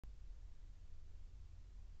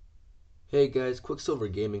Hey guys,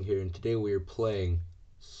 QuikkSilverGaming here, and today we are playing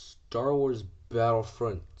Star Wars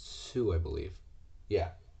Battlefront 2, I believe. Yeah,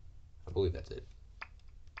 I believe that's it.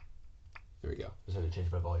 Here we go. Just had to change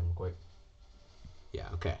my volume real quick. Yeah,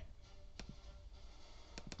 okay.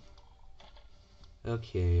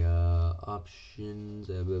 Okay, options,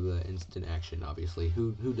 blah, blah, instant action, obviously.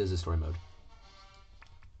 Who does the story mode?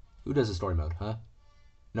 Who does the story mode, huh?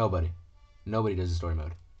 Nobody. Nobody does the story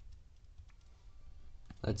mode.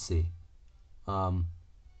 Let's see. I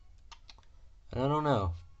don't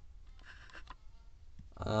know.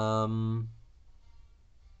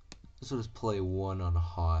 This will just play one on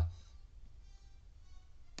Hoth.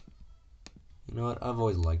 You know what? I've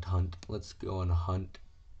always liked Hunt. Let's go on Hunt.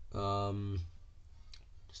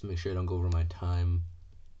 Just to make sure I don't go over my time.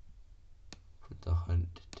 Put the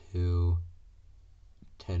Hunt to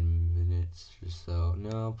 10 minutes or so.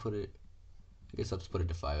 No, put it. I guess I'll just put it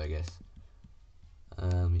to 5. I guess.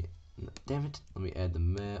 Damn it! Let me add the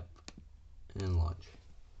map and launch.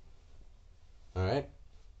 All right.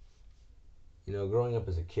 You know, growing up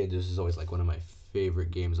as a kid, this is always like one of my favorite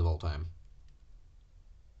games of all time.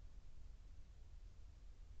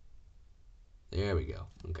 There we go.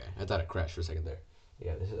 Okay, I thought it crashed for a second there.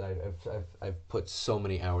 Yeah, this is I've put so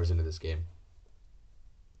many hours into this game.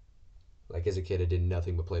 Like as a kid, I did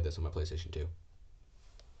nothing but play this on my PlayStation 2. It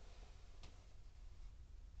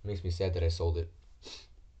makes me sad that I sold it.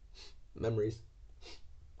 Memories.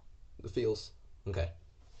 The feels. Okay.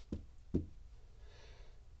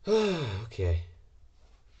 Okay.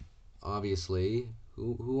 Obviously,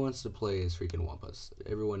 who wants to play as freaking Wampas?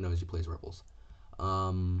 Everyone knows he plays Rebels.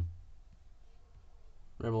 Rebel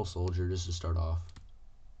Soldier, just to start off.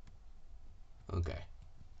 Okay.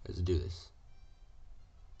 Let's do this.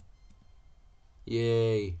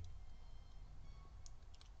 Yay.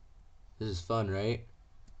 This is fun, right?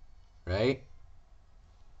 Right?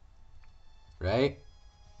 Right?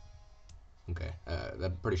 Okay.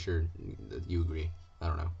 I'm pretty sure that you agree. I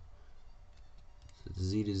don't know. So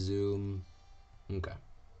Z to zoom. Okay.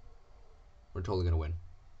 We're totally gonna win.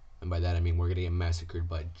 And by that I mean we're gonna get massacred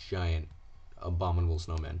by giant, abominable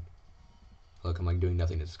snowmen. Look, I'm like doing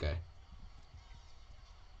nothing to this guy.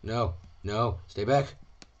 No. No. Stay back.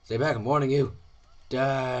 Stay back. I'm warning you.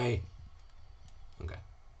 Die. Okay.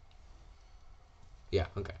 Yeah,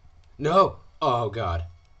 okay. No! Oh, God.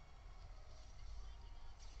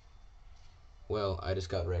 Well, I just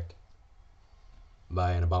got wrecked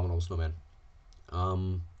by an abominable snowman.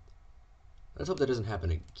 Let's hope that doesn't happen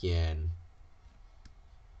again.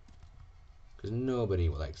 Because nobody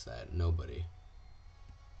likes that. Nobody.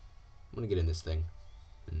 I'm gonna get in this thing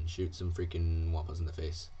and shoot some freaking wampas in the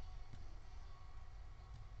face.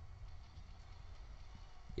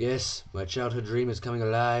 Yes, my childhood dream is coming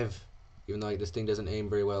alive. Even though like, this thing doesn't aim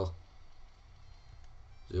very well.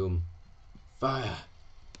 Zoom. Fire!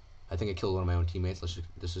 I think I killed one of my own teammates. Let's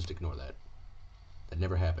just ignore that. That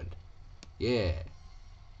never happened. Yeah.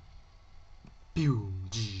 Pew!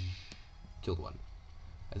 Killed one.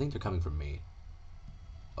 I think they're coming from me.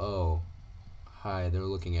 Oh. Hi, they're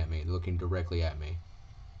looking at me. They're looking directly at me.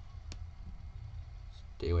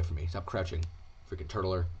 Stay away from me. Stop crouching. Freaking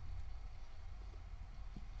turtler.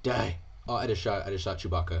 Die! Oh, I just shot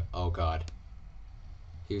Chewbacca. Oh, God.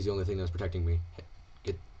 He was the only thing that was protecting me.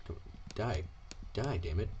 Die. Die,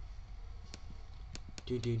 damn it.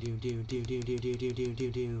 Do do do do do do do do do do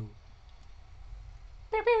do do.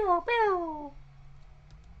 Pew pew pew.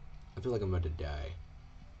 I feel like I'm about to die.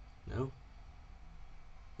 No?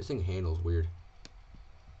 This thing handles weird.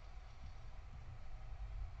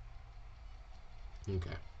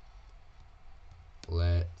 Okay.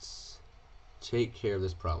 Let's take care of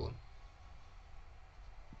this problem.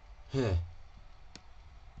 Heh.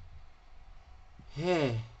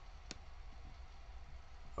 Heh.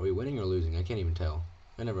 Are we winning or losing? I can't even tell.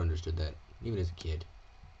 I never understood that, even as a kid.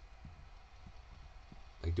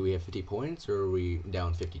 Like, do we have 50 points, or are we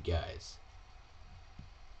down 50 guys?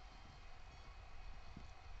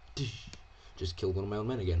 Just killed one of my own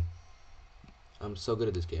men again. I'm so good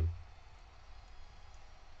at this game.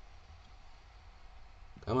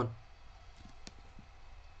 Come on.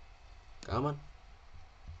 Come on.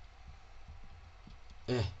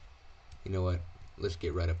 Eh. You know what? Let's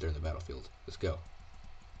get right up there in the battlefield. Let's go.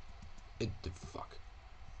 Fuck.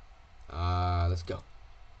 Let's go.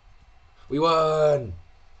 We won!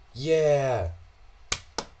 Yeah!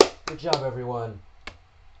 Good job, everyone.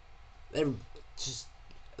 Just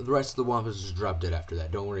the rest of the Wampas just dropped dead after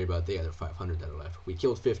that. Don't worry about the other 500 that are left. We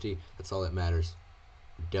killed 50. That's all that matters.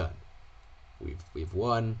 We're done. We've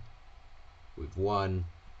won. We've won.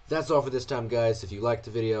 That's all for this time, guys. If you liked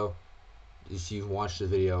the video, if you watched the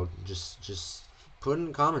video, just put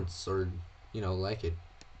in comments or, like it.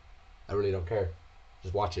 I really don't care.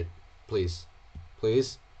 Just watch it. Please.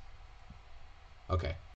 Please? Okay.